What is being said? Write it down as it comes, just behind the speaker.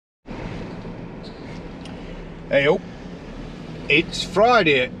Hey up, it's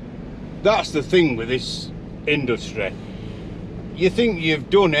Friday. That's the thing with this industry. You think you've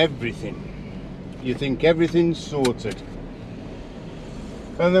done everything. You think everything's sorted.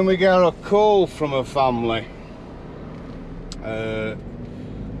 And then we get a call from a family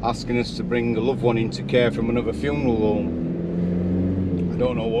asking us to bring a loved one into care from another funeral home. I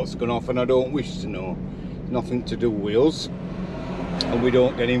don't know what's going off and I don't wish to know. Nothing to do with us and we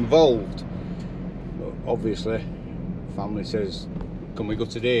don't get involved. But obviously, family says, can we go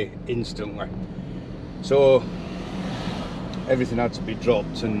today? Instantly. So everything had to be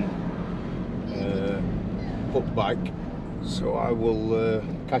dropped and put back. So I will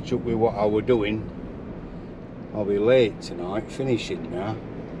catch up with what I were doing. I'll be late tonight, finishing now.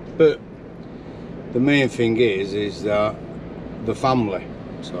 But the main thing is that the family,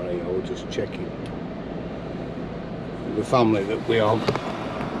 sorry, I was just checking. The family that we are,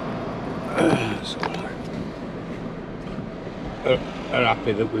 are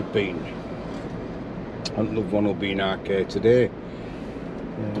happy that we've been. And loved one will be in our care today.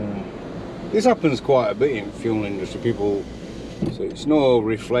 This happens quite a bit in the funeral industry. People, so it's no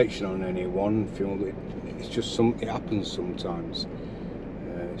reflection on any one funeral. It's just it happens sometimes.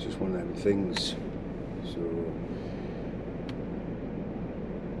 It's just one of them things. So,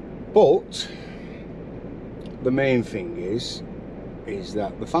 but the main thing is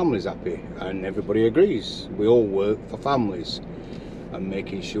that the family's happy and everybody agrees. We all work for families and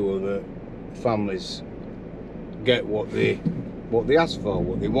making sure that families get what they ask for,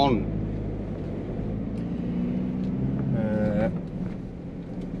 what they want.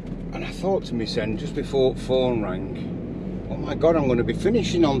 And I thought to myself just before the phone rang, oh my God, I'm going to be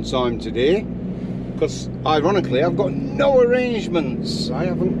finishing on time today, because ironically I've got no arrangements. I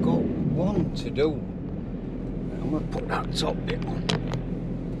haven't got one to do. I'm going to put that top bit on.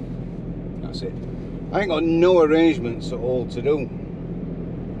 That's it. I ain't got no arrangements at all to do.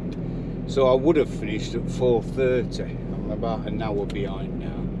 So I would have finished at 4:30. I'm about an hour behind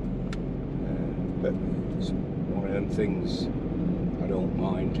now. But it's one of them things I don't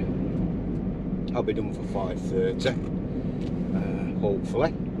mind. I'll be done for 5:30.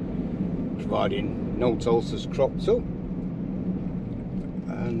 Hopefully. Providing no Tulsa's cropped up.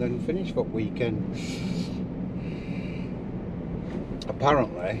 And then finish for weekend.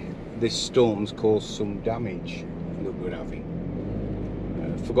 Apparently, this storm's caused some damage that we're having. I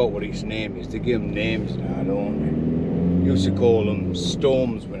forgot what its name is. They give them names now, don't they? Used to call them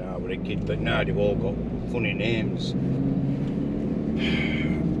storms when I was a kid, but now they've all got funny names.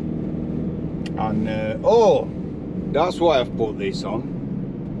 And oh, that's why I've put this on.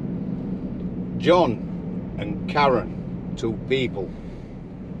 John and Karen, two people.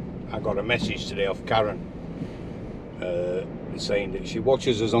 I got a message today off Karen saying that she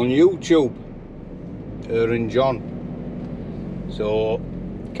watches us on YouTube, her and John. So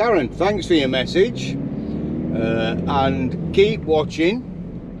Karen, thanks for your message, and keep watching.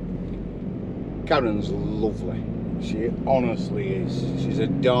 Karen's lovely, she honestly is. She's a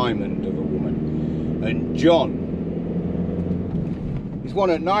diamond of a woman. And John, he's one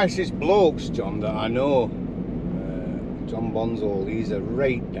of the nicest blokes, John, that I know. John Bonzall, he's a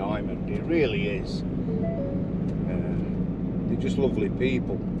great diamond, he really is. They're just lovely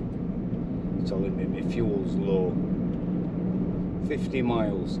people. They're telling me my fuel's low. 50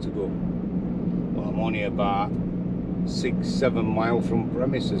 miles to go. Well, I'm only about 6-7 miles from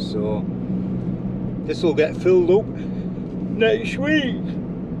premises, so this will get filled up next week.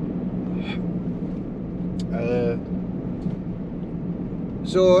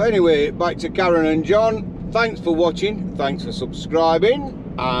 So anyway, back to Karen and John. Thanks for watching, thanks for subscribing,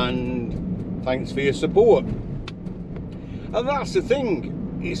 and thanks for your support. And that's the thing,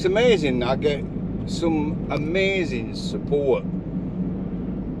 it's amazing. I get some amazing support.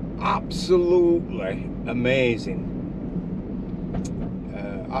 Absolutely amazing.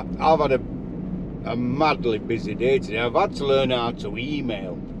 I've had a madly busy day today. I've had to learn how to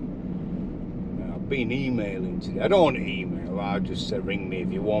email. I've been emailing today. I don't email, I just say ring me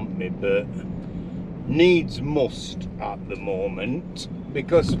if you want me, but needs must at the moment,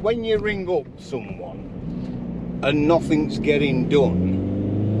 because when you ring up someone and nothing's getting done,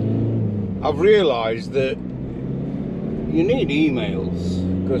 I've realised that you need emails,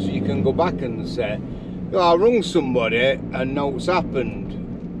 because you can go back and say, oh, I rung somebody and know what's happened.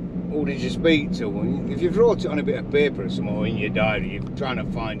 Who did you speak to? And if you've wrote it on a bit of paper or something, or in your diary, you're trying to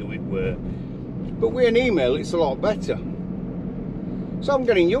find who it were. But with an email, it's a lot better. So I'm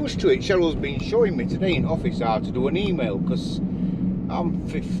getting used to it. Cheryl's been showing me today in office how to do an email, because I'm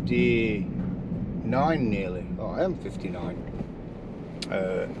 59 nearly. Oh, I am 59.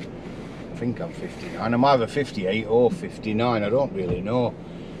 think I'm 59. I'm either 58 or 59, I don't really know.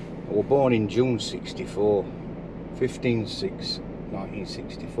 I was born in June 64,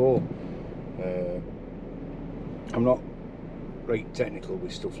 15/6/1964. I'm not right technical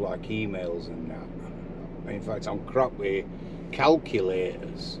with stuff like emails and that. In fact, I'm crap with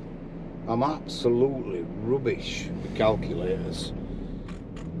calculators. I'm absolutely rubbish with calculators.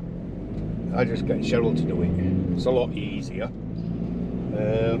 I just get Cheryl to do it. It's a lot easier.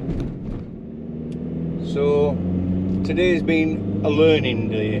 So today's been a learning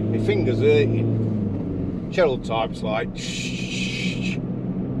day. My fingers hurting. Cheryl types like shh,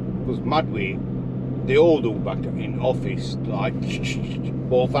 because mad with it. They all do back in office, like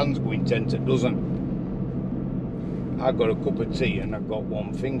both hands going 10 to dozen. I got a cup of tea and I've got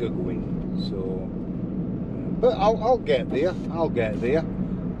one finger going. So, but I'll get there. I'll get there.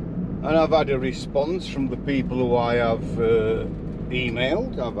 And I've had a response from the people who I have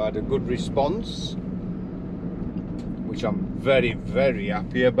emailed. I've had a good response, which I'm very, very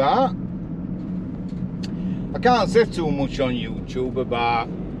happy about. I can't say too much on YouTube about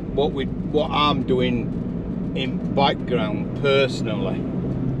what I'm doing in background personally,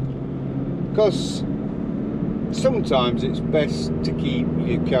 because sometimes it's best to keep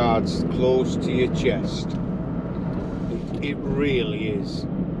your cards close to your chest. It really is.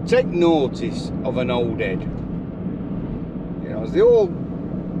 Take notice of an old head. You know, as they all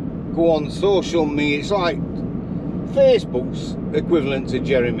go on social media, it's like Facebook's equivalent to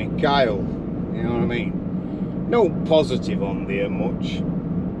Jeremy Kyle. You know what I mean? No positive on there much.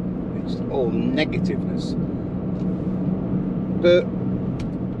 It's all negativeness. But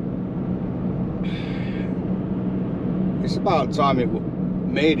it's about time it was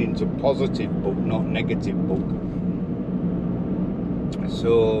made into positive book, not negative book.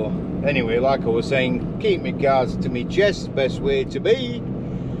 So anyway, like I was saying, keep my cards to my chest, best way to be.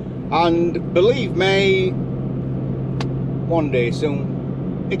 And believe me, one day soon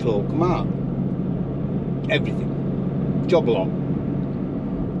it'll all come out. Everything, job lot,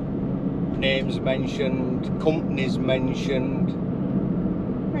 names mentioned, companies mentioned,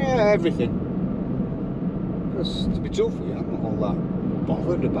 yeah, everything. Because to be truthful, I'm not all that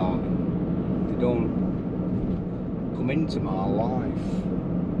bothered about them. They don't come into my life.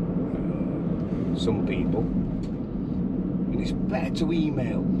 Some people, and it's better to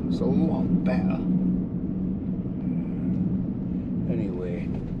email. It's a lot better. Anyway,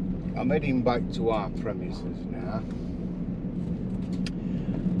 I'm heading back to our premises now.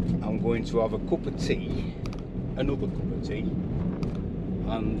 I'm going to have a cup of tea, another cup of tea,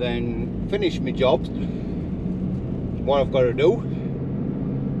 and then finish my job, what I've got to do,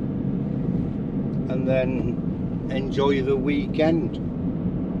 and then enjoy the weekend.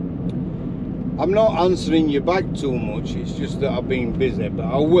 I'm not answering you back too much, it's just that I've been busy, but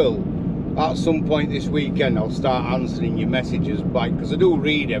I will. At some point this weekend I'll start answering your messages back, because I do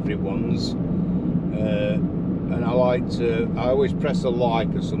read everyone's, and I always press a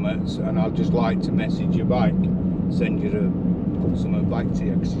like or something, and I'll just like to message you back, send you something back to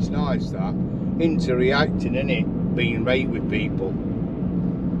you, because it's nice that, interacting, innit, being right with people.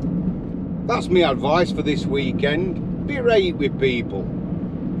 That's my advice for this weekend, be right with people.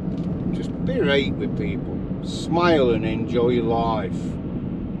 Just be right with people, smile and enjoy life,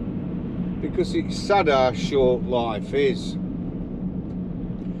 because it's sad how short life is,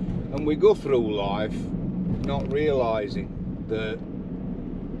 and we go through life not realising that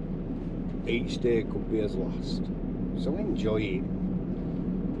each day could be his last. So enjoy it.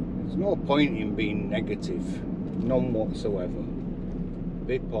 There's no point in being negative, none whatsoever.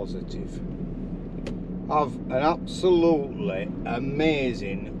 Be positive. Have an absolutely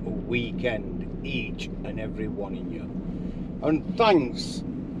amazing weekend, each and every one of you. And thanks,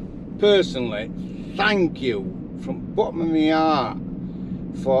 personally, thank you from the bottom of my heart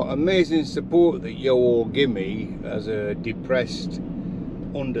for amazing support that you all give me as a depressed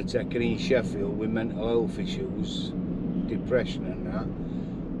undertaker in Sheffield with mental health issues, depression and that.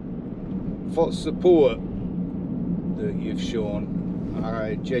 For support that you've shown,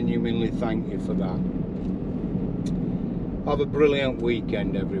 I genuinely thank you for that. Have a brilliant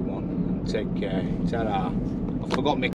weekend, everyone, and take care. Ta-ra. I forgot my